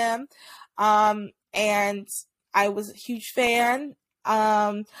all them. And I was a huge fan.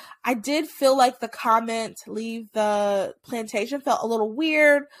 I did feel like the comment leave the plantation felt a little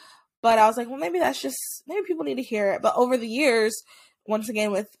weird, but I was like, well, maybe people need to hear it. But over the years, once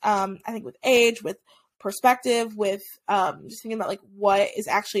again, with I think with age, with perspective, with just thinking about like what is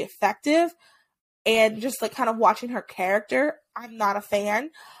actually effective, and just like kind of watching her character, I'm not a fan.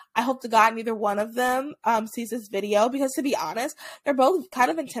 I hope to God neither one of them sees this video, because to be honest, they're both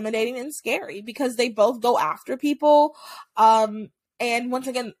kind of intimidating and scary because they both go after people. And once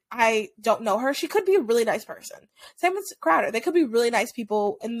again, I don't know her. She could be a really nice person. Same with Crowder. They could be really nice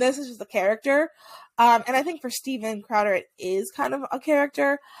people, and this is just a character. And I think for Steven Crowder, it is kind of a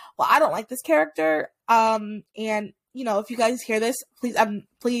character. Well, I don't like this character. And you know, if you guys hear this,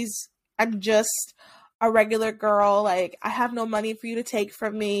 please, I'm just a regular girl. Like, I have no money for you to take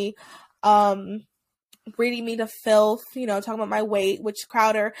from me. Reading me to filth, you know, talking about my weight, which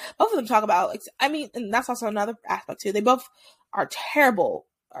Crowder, both of them talk about. I mean, and that's also another aspect too. They both are terrible,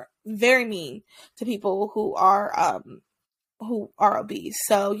 are very mean to people who are obese.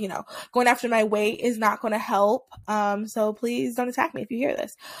 So, you know, going after my weight is not going to help. So please don't attack me if you hear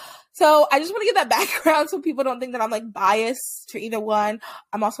this. So I just want to give that background so people don't think that I'm like biased to either one.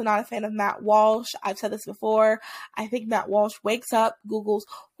 I'm also not a fan of Matt Walsh. I've said this before. I think Matt Walsh wakes up, Googles,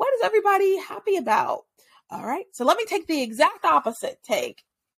 what is everybody happy about? All right. So let me take the exact opposite take.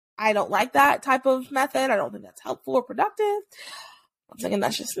 I don't like that type of method. I don't think that's helpful or productive. Once again,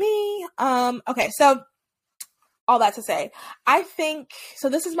 that's just me. Okay. So all that to say, I think, so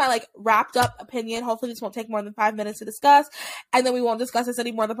this is my like wrapped up opinion. Hopefully this won't take more than 5 minutes to discuss, and then we won't discuss this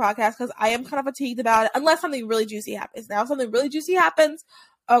anymore in the podcast because I am kind of fatigued about it unless something really juicy happens. Now, if something really juicy happens,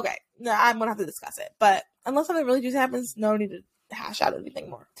 okay, no, I'm going to have to discuss it. But unless something really juicy happens, no need to hash out anything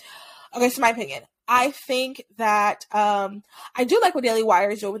more. Okay, so my opinion. I think that I do like what Daily Wire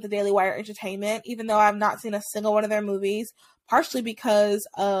is doing with the Daily Wire Entertainment, even though I've not seen a single one of their movies, partially because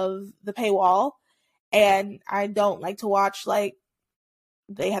of the paywall. And I don't like to watch, like,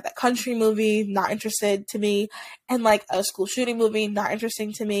 they have that country movie, not interested to me, and like a school shooting movie, not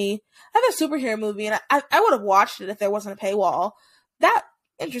interesting to me. I have a superhero movie, and I would have watched it if there wasn't a paywall. That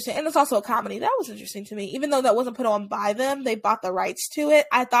interesting, and it's also a comedy. That was interesting to me, even though that wasn't put on by them. They bought the rights to it.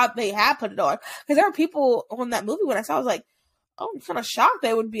 I thought they had put it on because there were people on that movie when I saw. I was like, oh, I'm kind of shocked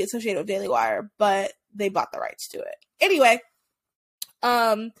they would be associated with Daily Wire, but they bought the rights to it anyway.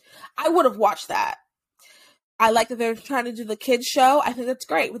 I would have watched that. I like that they're trying to do the kids show. I think that's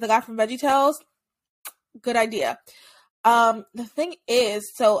great with the guy from VeggieTales. Good idea. The thing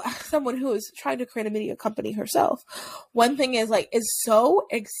is, so someone who is trying to create a media company herself, one thing is like, it's so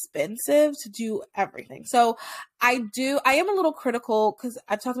expensive to do everything. So I am a little critical because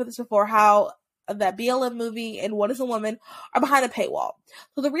I've talked about this before, how that BLM movie and What is a Woman are behind a paywall.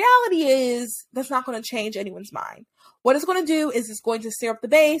 So the reality is that's not going to change anyone's mind. What it's going to do is it's going to stir up the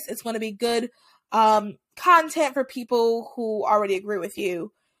base. It's going to be good content for people who already agree with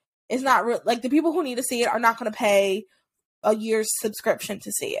you. It's not like the people who need to see it are not going to pay a year's subscription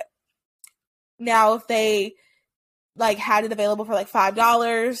to see it. Now, if they like had it available for like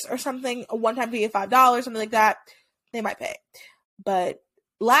 $5 or something, a one-time fee of $5, something like that, they might pay. But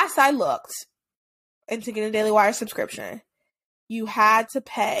last I looked into get a Daily Wire subscription, you had to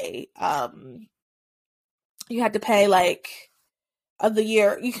pay like of the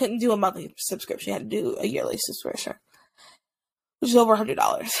year. You couldn't do a monthly subscription. You had to do a yearly subscription, which is over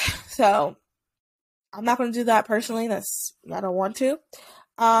 $100. So I'm not going to do that personally. I don't want to.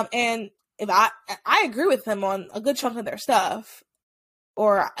 And if I agree with them on a good chunk of their stuff,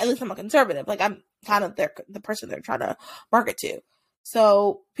 or at least I'm a conservative. Like, I'm kind of the person they're trying to market to.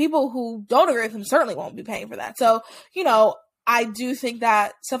 So people who don't agree with them certainly won't be paying for that. So, you know, I do think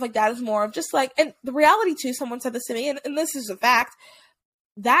that stuff like that is more of just like, and the reality too, someone said this to me, and this is a fact,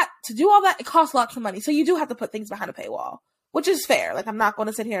 that to do all that, it costs lots of money. So you do have to put things behind a paywall, which is fair. Like, I'm not going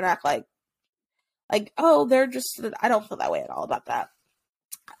to sit here and act like, oh, they're just, I don't feel that way at all about that.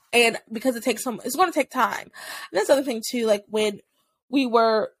 And because it's going to take time. And that's the other thing too, like when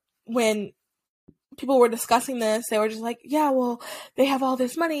people were discussing this, they were just like, yeah, well, they have all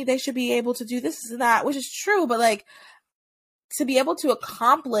this money, they should be able to do this and that, which is true, but like, to be able to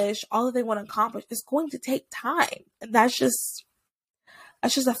accomplish all that they want to accomplish is going to take time. And that's just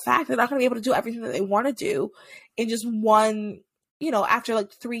a fact. They're not going to be able to do everything that they want to do in just one, after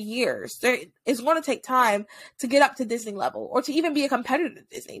like 3 years. It's going to take time to get up to Disney level or to even be a competitor to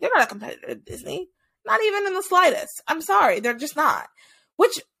Disney. They're not a competitor to Disney. Not even in the slightest. I'm sorry. They're just not.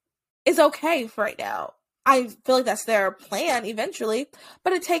 Which is okay for right now. I feel like that's their plan eventually,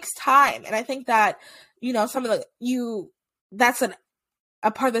 but it takes time. And I think that, some of that's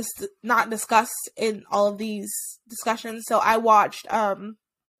a part that's not discussed in all of these discussions. So I watched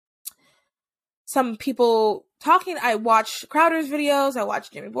some people talking. I watched Crowder's videos. I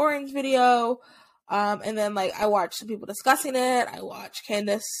watched Jimmy Boring's video. And then I watched some people discussing it. I watched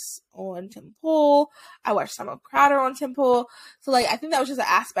Candace on Tim Pool. I watched some of Crowder on Tim Pool. So I think that was just an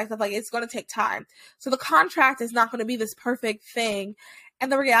aspect of it's going to take time. So the contract is not going to be this perfect thing.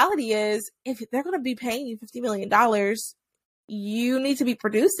 And the reality is, if they're going to be paying you $50 million, you need to be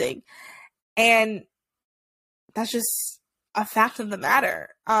producing. And that's just a fact of the matter.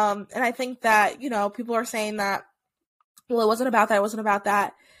 And I think that, people are saying that, well, it wasn't about that. It wasn't about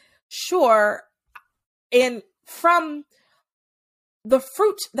that. Sure. And from the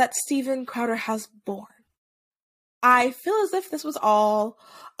fruit that Steven Crowder has borne, I feel as if this was all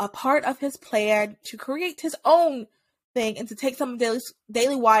a part of his plan to create his own thing and to take some of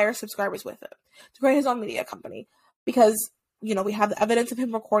Daily Wire subscribers with him, to create his own media company. Because, we have the evidence of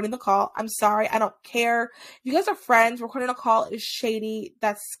him recording the call. I'm sorry, I don't care. If you guys are friends, recording a call is shady.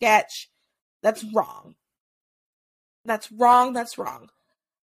 That's sketch. That's wrong. That's wrong. That's wrong.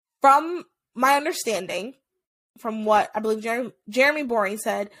 From my understanding, from what I believe Jeremy Boring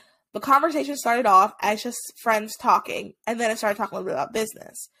said, the conversation started off as just friends talking, and then it started talking a little bit about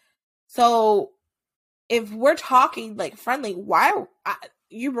business. So if we're talking friendly, why are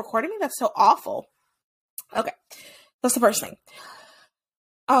you recording me? That's so awful. Okay, that's the first thing.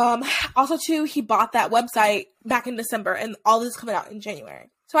 Also, too, he bought that website back in December, and all this is coming out in January.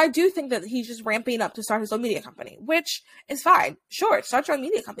 So I do think that he's just ramping up to start his own media company, which is fine. Sure, start your own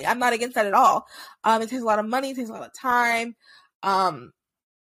media company. I'm not against that at all. It takes a lot of money, it takes a lot of time.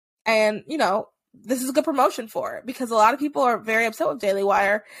 And, this is a good promotion for it, because a lot of people are very upset with Daily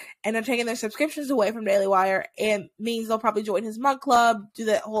Wire and are taking their subscriptions away from Daily Wire, and means they'll probably join his mug club, do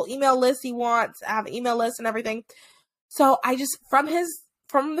that whole email list he wants, have an email list and everything. So I just, from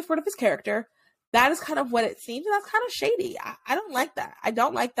the fruit of his character, that is kind of what it seems, and that's kind of shady. I don't like that. I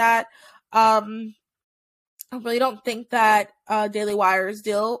don't like that. I really don't think that Daily Wire's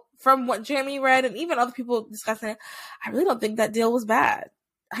deal, from what Jeremy read and even other people discussing it, I really don't think that deal was bad.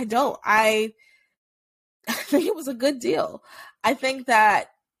 I don't. I think it was a good deal. I think that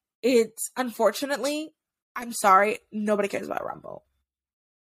it's, unfortunately, I'm sorry, nobody cares about Rumble.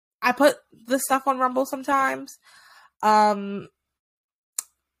 I put the stuff on Rumble sometimes. And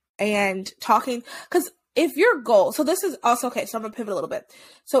talking, because if your goal, so this is also, okay, so I'm going to pivot a little bit.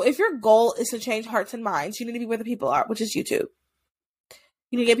 So if your goal is to change hearts and minds, you need to be where the people are, which is YouTube.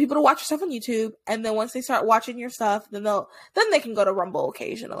 You need to get people to watch your stuff on YouTube, and then once they start watching your stuff, then they can go to Rumble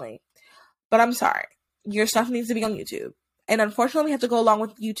occasionally. But I'm sorry, your stuff needs to be on YouTube. And unfortunately, we have to go along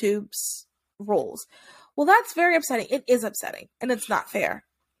with YouTube's rules. Well, that's very upsetting. It is upsetting, and it's not fair.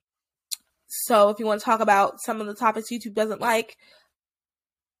 So if you want to talk about some of the topics YouTube doesn't like,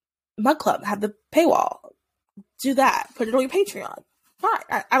 Mug Club, have the paywall. Do that. Put it on your Patreon.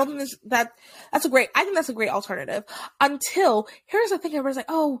 Fine. I don't think that's a great alternative. Until, here's the thing, everybody's like,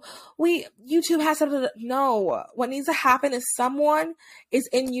 YouTube has something. No. What needs to happen is someone is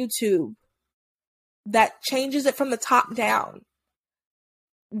in YouTube that changes it from the top down.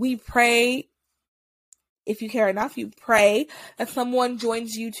 We pray, if you care enough, you pray that someone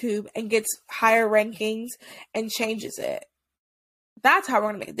joins YouTube and gets higher rankings and changes it. That's how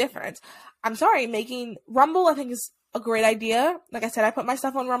we're going to make a difference. I'm sorry, making Rumble, I think, is a great idea. Like I said, I put my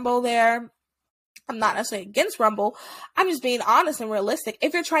stuff on Rumble there. I'm not necessarily against Rumble. I'm just being honest and realistic.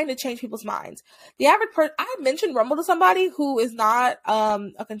 If you're trying to change people's minds, the average person, I mentioned Rumble to somebody who is not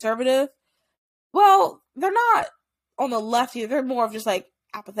a conservative. Well, they're not on the left either. They're more of just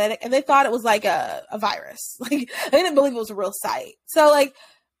apathetic, and they thought it was like a virus. They didn't believe it was a real site. So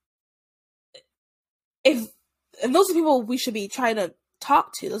and those are people we should be trying to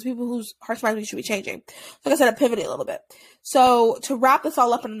talk to. Those people whose hearts and minds we should be changing. Like I said, I pivoted a little bit. So to wrap this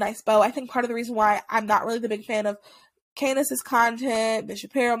all up in a nice bow, I think part of the reason why I'm not really the big fan of Candace's content, Ben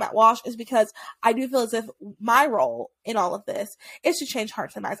Shapiro, Matt Walsh, is because I do feel as if my role in all of this is to change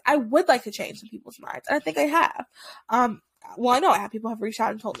hearts and minds. I would like to change some people's minds, and I think I have. Well, I know I have. People have reached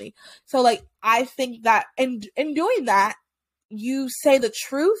out and told me. So I think that in doing that, you say the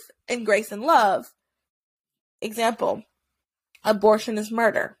truth in grace and love. Example, abortion is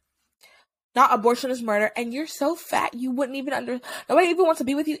murder. Not abortion is murder, and you're so fat you wouldn't even nobody even wants to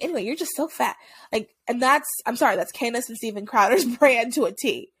be with you anyway. You're just so fat. And that's Candace and Steven Crowder's brand to a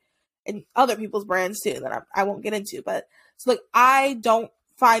T. And other people's brands too that I won't get into. But so I don't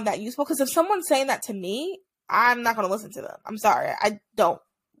find that useful, because if someone's saying that to me, I'm not going to listen to them. I'm sorry. I don't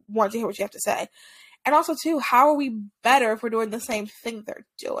want to hear what you have to say. And also, too, how are we better if we're doing the same thing they're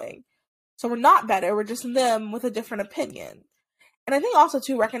doing? So we're not better. We're just them with a different opinion. And I think also,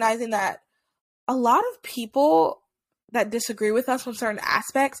 too, recognizing that a lot of people that disagree with us on certain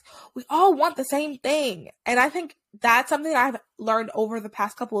aspects, we all want the same thing. And I think that's something I've learned over the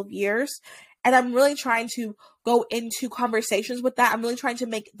past couple of years. And I'm really trying to go into conversations with that. I'm really trying to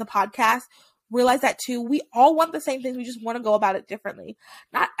make the podcast realize that too. We all want the same things. We just want to go about it differently.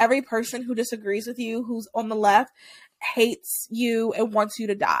 Not every person who disagrees with you, who's on the left, hates you and wants you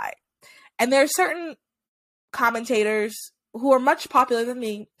to die. And there are certain commentators who are much popular than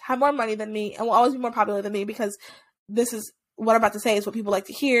me, have more money than me, and will always be more popular than me, because this is what I'm about to say is what people like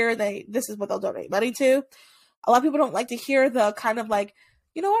to hear. This is what they'll donate money to. A lot of people don't like to hear the kind of like,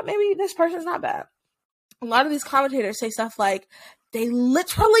 you know what, maybe this person's not bad. A lot of these commentators say stuff like, they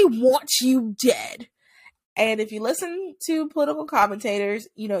literally want you dead. And if you listen to political commentators,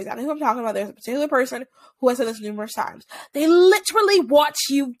 you know exactly who I'm talking about. There's a particular person who has said this numerous times. They literally want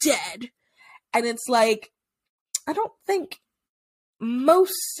you dead. And it's like, I don't think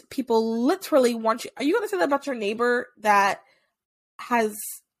most people literally want you. Are you going to say that about your neighbor that has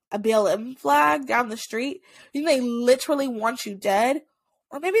a BLM flag down the street? You think they literally want you dead?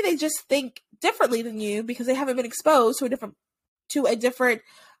 Or maybe they just think differently than you because they haven't been exposed to a different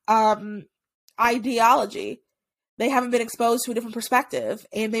ideology. They haven't been exposed to a different perspective.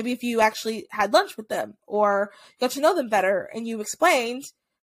 And maybe if you actually had lunch with them or got to know them better and you explained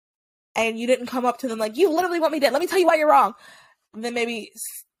and you didn't come up to them like, you literally want me dead, let me tell you why you're wrong, then maybe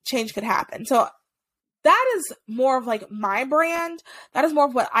change could happen. So that is more of like my brand. That is more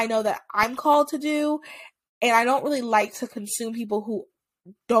of what I know that I'm called to do. And I don't really like to consume people who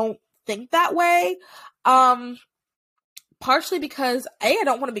don't think that way. Partially because I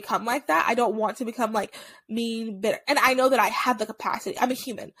don't want to become like that. I don't want to become like mean, bitter. And I know that I have the capacity. I'm a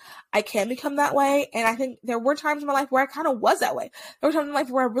human. I can become that way. And I think there were times in my life where I kind of was that way. There were times in my life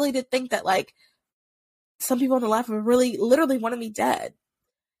where I really did think that like some people on the left really literally wanted me dead.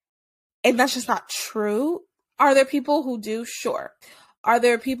 And that's just not true. Are there people who do? Sure. Are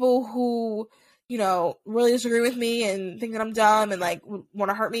there people who, you know, really disagree with me and think that I'm dumb and like want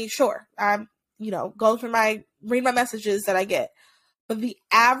to hurt me? Sure. I'm, you know, go through read my messages that I get. But the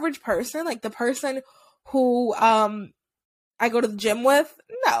average person, like the person who I go to the gym with,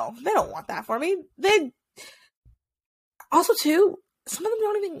 no, they don't want that for me. They also too, some of them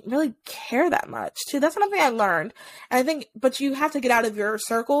don't even really care that much too. That's another thing I learned. And I think, but you have to get out of your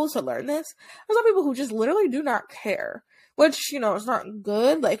circles to learn this. There's some people who just literally do not care, which, you know, is not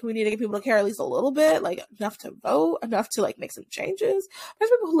good. Like, we need to get people to care at least a little bit, like enough to vote, enough to like make some changes. There's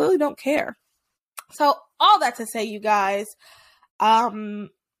people who literally don't care. So all that to say, you guys, very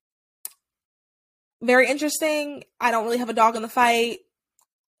interesting. I don't really have a dog in the fight.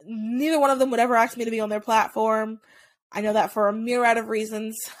 Neither one of them would ever ask me to be on their platform. I know that for a myriad of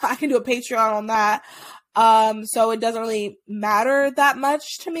reasons. I can do a Patreon on that. So it doesn't really matter that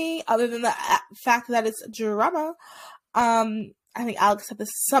much to me, other than the fact that it's drama. I think Alex said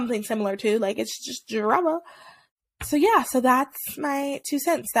this something similar too. Like, it's just drama. So yeah, so that's my 2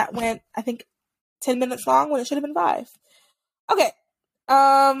 cents. That went, I think, 10 minutes long when it should have been 5. Okay.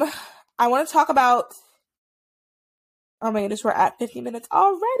 I want to talk about, oh my goodness, we're at 50 minutes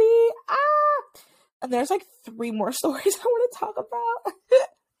already. And there's like 3 more stories I want to talk about.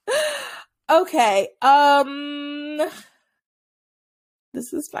 Okay.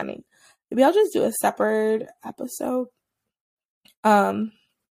 This is funny. Maybe I'll just do a separate episode.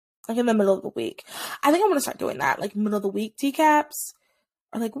 Like in the middle of the week. I think I'm gonna start doing that, like middle of the week decaps,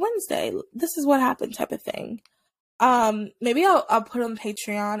 or like Wednesday, this is what happened type of thing. Maybe I'll put it on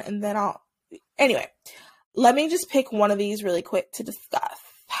Patreon, and then anyway, let me just pick one of these really quick to discuss.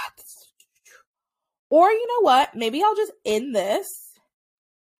 Or you know what? Maybe I'll just end this,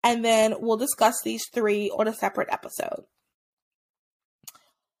 and then we'll discuss these 3 on a separate episode.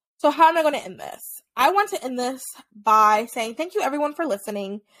 So how am I going to end this? I want to end this by saying thank you everyone for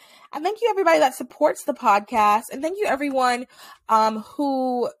listening. And thank you everybody that supports the podcast. And thank you everyone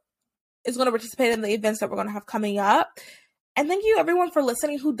who is going to participate in the events that we're going to have coming up. And thank you everyone for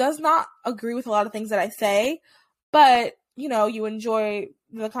listening who does not agree with a lot of things that I say. But, you know, you enjoy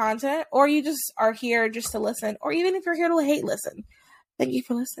the content, or you just are here just to listen. Or even if you're here to hate listen. Thank you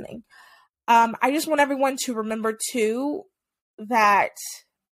for listening. I just want everyone to remember too that,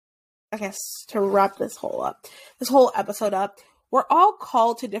 I guess, to wrap this whole episode up, we're all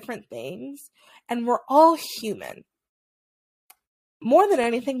called to different things, and we're all human. More than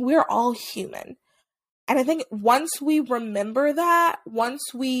anything, we're all human. And I think once we remember that,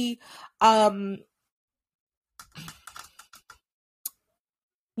 once we go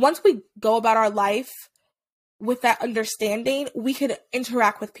about our life with that understanding, we can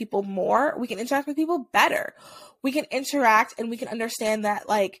interact with people more. We can interact with people better. We can interact and we can understand that,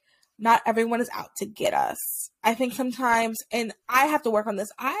 like, not everyone is out to get us. I think sometimes, and I have to work on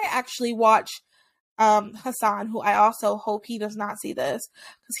this, I actually watch Hassan, who I also hope he does not see this,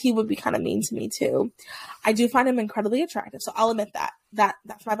 because he would be kind of mean to me too. I do find him incredibly attractive, so I'll admit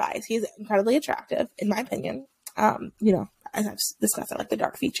that's my bias. He's incredibly attractive, in my opinion. You know, as I've discussed, I like the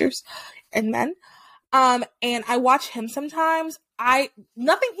dark features in men. And I watch him sometimes.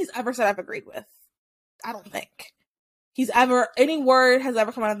 Nothing he's ever said I've agreed with. I don't think any word has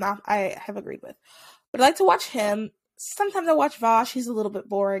ever come out of his mouth I have agreed with. But I like to watch him. Sometimes I watch Vosh. He's a little bit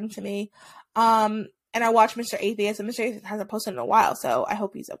boring to me. And I watch Mr. Atheist, and Mr. Atheist hasn't posted in a while, so I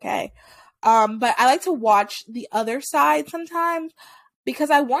hope he's okay. But I like to watch the other side sometimes, because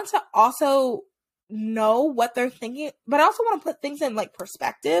I want to also know what they're thinking, but I also want to put things in, like,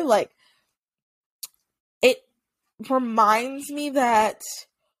 perspective. Like, it reminds me that,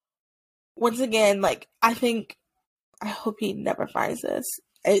 once again, like, I hope he never finds this.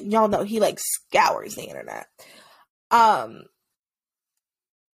 Y'all know he, like, scours the internet.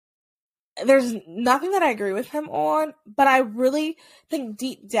 There's nothing that I agree with him on, but I really think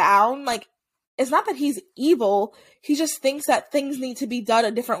deep down, like, it's not that he's evil. He just thinks that things need to be done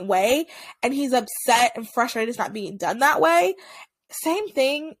a different way, and he's upset and frustrated it's not being done that way. Same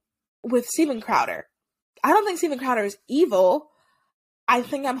thing with Steven Crowder. I don't think Steven Crowder is evil. I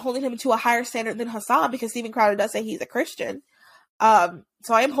think I'm holding him to a higher standard than Hassan, because Steven Crowder does say he's a Christian.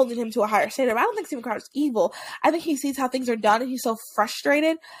 So I am holding him to a higher standard. But I don't think Steven Crowder's evil. I think he sees how things are done, and he's so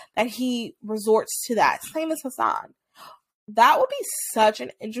frustrated that he resorts to that. Same as Hassan. That would be such an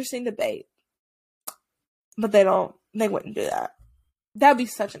interesting debate. But they wouldn't do that. That would be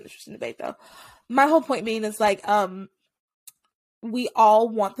such an interesting debate, though. My whole point being is, like, we all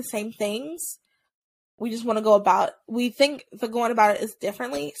want the same things. We just want to we think the going about it is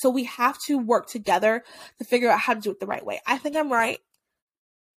differently. So we have to work together to figure out how to do it the right way. I think I'm right.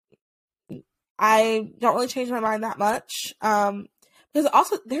 I don't really change my mind that much. Because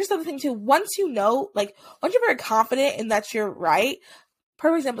also, there's the other thing too. Once you're very confident in that you're right,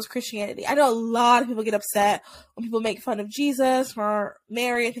 perfect example is Christianity. I know a lot of people get upset when people make fun of Jesus or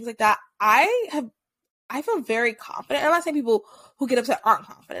Mary and things like that. I feel very confident. I'm not saying people who get upset aren't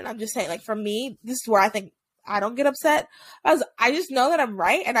confident. I'm just saying, like, for me, this is where I think I don't get upset. I just know that I'm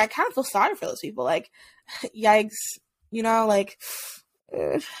right, and I kind of feel sorry for those people. Like, yikes, you know, like,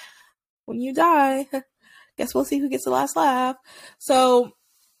 when you die, guess we'll see who gets the last laugh. So,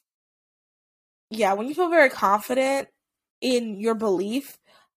 yeah, when you feel very confident in your belief,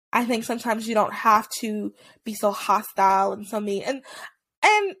 I think sometimes you don't have to be so hostile and so mean.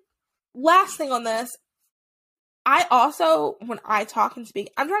 And last thing on this, I also, when I talk and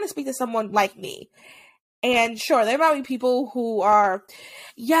speak, I'm trying to speak to someone like me. And sure, there might be people who are,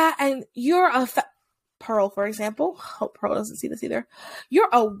 yeah, and you're Pearl, for example. Hope Pearl doesn't see this either. You're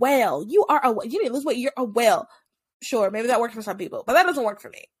a whale. You are a whale. You need to lose weight. You're a whale. Sure, maybe that works for some people, but that doesn't work for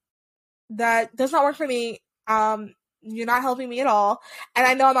me. That does not work for me. You're not helping me at all. And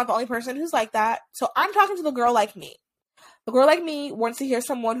I know I'm not the only person who's like that. So I'm talking to the girl like me. The girl like me wants to hear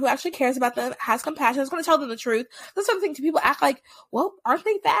someone who actually cares about them, has compassion, is going to tell them the truth. That's something to people act like, well, aren't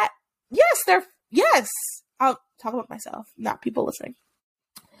they fat? Yes. I'll talk about myself, not people listening.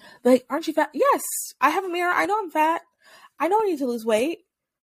 Like, aren't you fat? Yes. I have a mirror. I know I'm fat. I know I need to lose weight.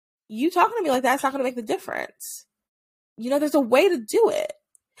 You talking to me like that's not going to make the difference. You know, there's a way to do it.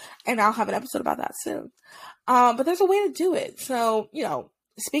 And I'll have an episode about that soon. But there's a way to do it. So, you know,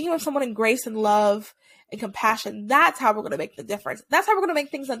 speaking with someone in grace and love and compassion, that's how we're going to make the difference. That's how we're going to make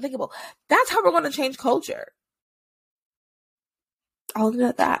things unthinkable. That's how we're going to change culture. I'll leave it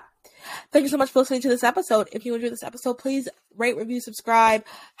at that. Thank you so much for listening to this episode. If you enjoyed this episode, please rate, review, subscribe,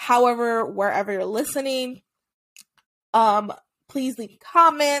 wherever you're listening. Please leave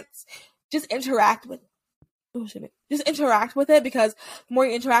comments. Just interact with it, because the more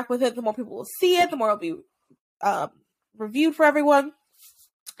you interact with it, the more people will see it, the more it'll be reviewed for everyone,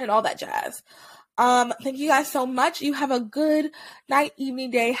 and all that jazz. Thank you guys so much. You have a good night,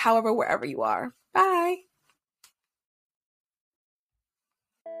 evening, day, wherever you are. Bye.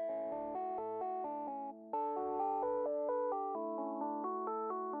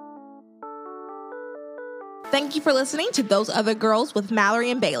 Thank you for listening to Those Other Girls with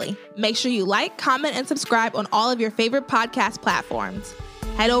Mallory and Bailey. Make sure you like, comment, and subscribe on all of your favorite podcast platforms.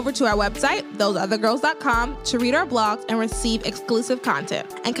 Head over to our website, thoseothergirls.com, to read our blogs and receive exclusive content.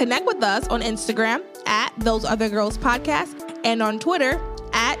 And connect with us on Instagram at Those Other Girls Podcast and on Twitter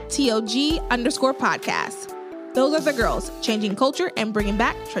at TOG_podcast. Those Other Girls, changing culture and bringing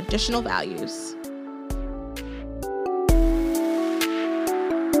back traditional values.